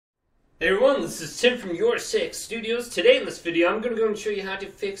Hey everyone, this is Tim from YourSixGaming. Today in this video, I'm going to go and show you how to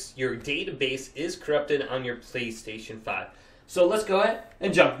fix your database is corrupted on your PlayStation 5. So let's go ahead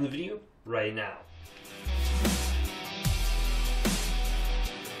and jump in the video right now.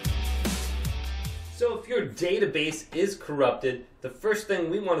 So if your database is corrupted, the first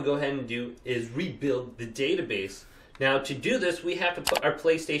thing we want to go ahead and do is rebuild the database. Now to do this, we have to put our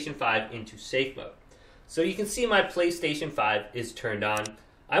PlayStation 5 into safe mode. So you can see my PlayStation 5 is turned on.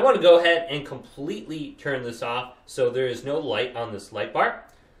 I want to go ahead and completely turn this off so there is no light on this light bar.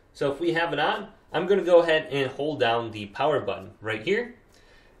 So if we have it on, I'm going to go ahead and hold down the power button right here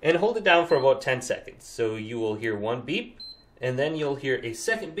and hold it down for about 10 seconds. So you will hear one beep and then you'll hear a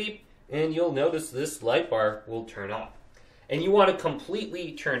second beep and you'll notice this light bar will turn off. And you want it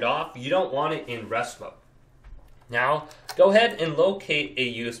completely turned off. You don't want it in rest mode. Now go ahead and locate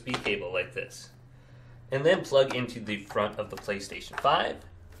a USB cable like this and then plug into the front of the PlayStation 5.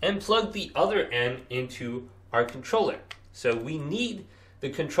 And plug the other end into our controller. So we need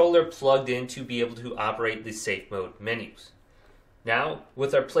the controller plugged in to be able to operate the safe mode menus. Now,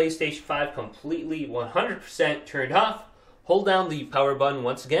 with our PlayStation 5 completely 100% turned off, hold down the power button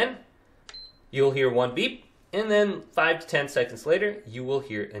once again. You'll hear one beep, and then 5 to 10 seconds later, you will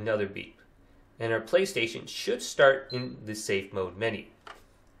hear another beep. And our PlayStation should start in the safe mode menu.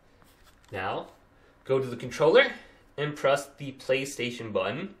 Now, go to the controller and press the PlayStation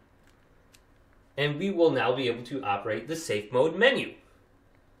button, and we will now be able to operate the safe mode menu.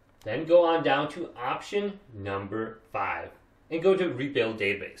 Then go on down to option number 5 and go to rebuild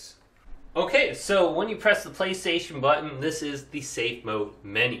database. Okay, so when you press the PlayStation button, this is the safe mode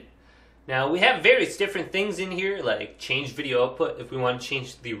menu. Now we have various different things in here, like change video output if we want to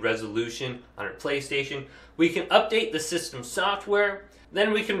change the resolution on our PlayStation. We can update the system software.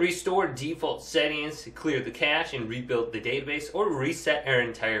 Then we can restore default settings, clear the cache, and rebuild the database, or reset our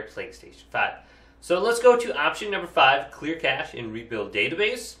entire PlayStation 5. So let's go to option number 5, clear cache and rebuild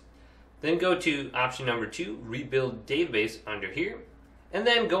database. Then go to option number 2, rebuild database under here. And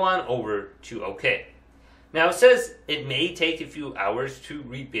then go on over to OK. Now it says it may take a few hours to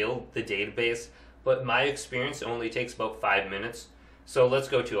rebuild the database, but my experience only takes about 5 minutes. So let's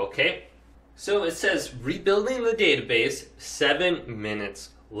go to OK. So it says rebuilding the database, 7 minutes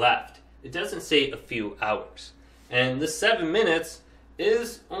left. It doesn't say a few hours. And the 7 minutes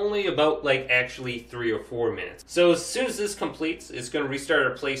is only about actually 3 or 4 minutes. So as soon as this completes, it's going to restart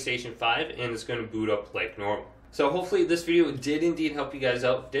our PlayStation 5 and it's going to boot up like normal. So hopefully this video did indeed help you guys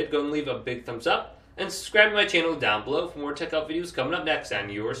out. If it did, go and leave a big thumbs up and subscribe to my channel down below for more tech out videos coming up next on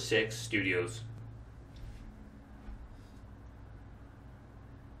YourSixGaming.